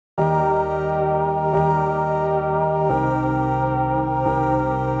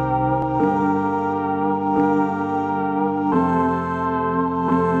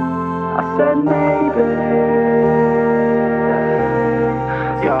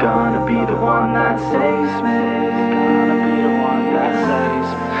gonna be the one that saves me.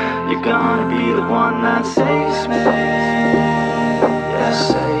 You're gonna be the one that saves me. Yeah,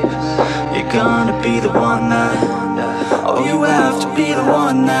 save me. You're gonna be the one that, oh, you have to be the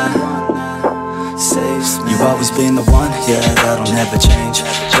one that saves me. You've always been the one, yeah, that'll never change.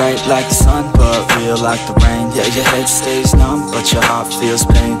 Bright like the sun, but real like the rain. Yeah, your head stays numb, but your heart feels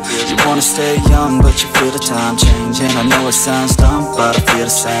pain. You wanna stay young, but you feel the time change. And I know it sounds dumb, but I feel the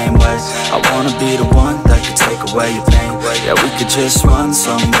same way. I wanna be the one that could take away your pain. Yeah, we could just run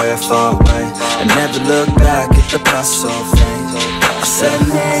somewhere far away and never look back at the past so faint. I said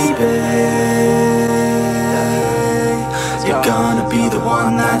maybe you're gonna be the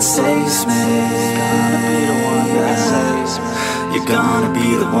one that saves me. You're gonna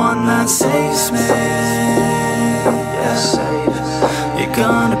be the one that saves me. Yeah, save. You're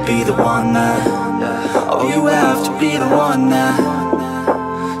gonna be the one that, oh, you have to be the one that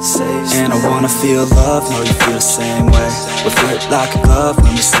saves me. And I wanna feel love, know you feel the same way. We'll fit like a glove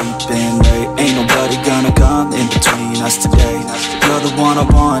when we're sleeping late. Ain't nobody gonna come in between us today. You're the one I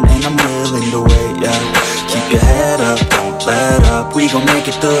want and I'm willing to wait, yeah. Keep your head up, don't let up. We gon' make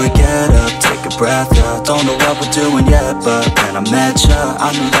it through it, get up, take a breath, yeah. Don't know what we're doing yet, but when I met ya,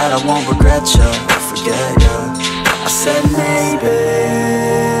 I knew that I won't regret ya or forget ya. I said maybe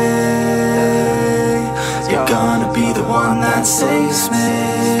you're gonna be the one that saves me.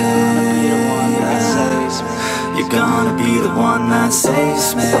 You're gonna be the one that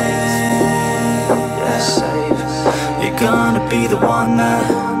saves me. Yeah, save. You're gonna be the one that,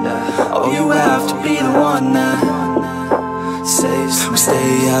 oh, you have to be the one that saves me. We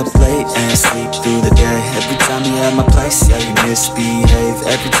stay up late and sleep through the day. Every time you're at my place, yeah, you misbehave.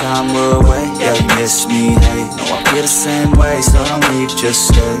 Every time we're away, yeah, you miss me, hey. No, I feel the same way, so don't leave, just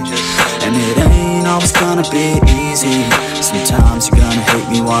stay. And it ain't always gonna be easy. Sometimes you're gonna hate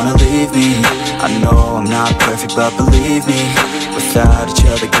me, wanna leave me. I know I'm not perfect, but believe me, without each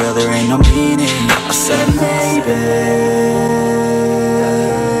other, girl, there ain't no meaning. I said maybe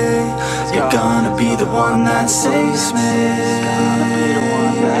you're gonna be the one that saves me.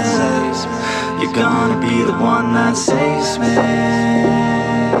 You're gonna be the one that saves me.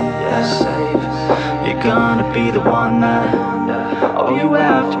 Yeah, save. You're gonna be the one that, oh, you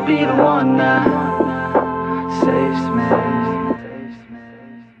have to be the one that saves me.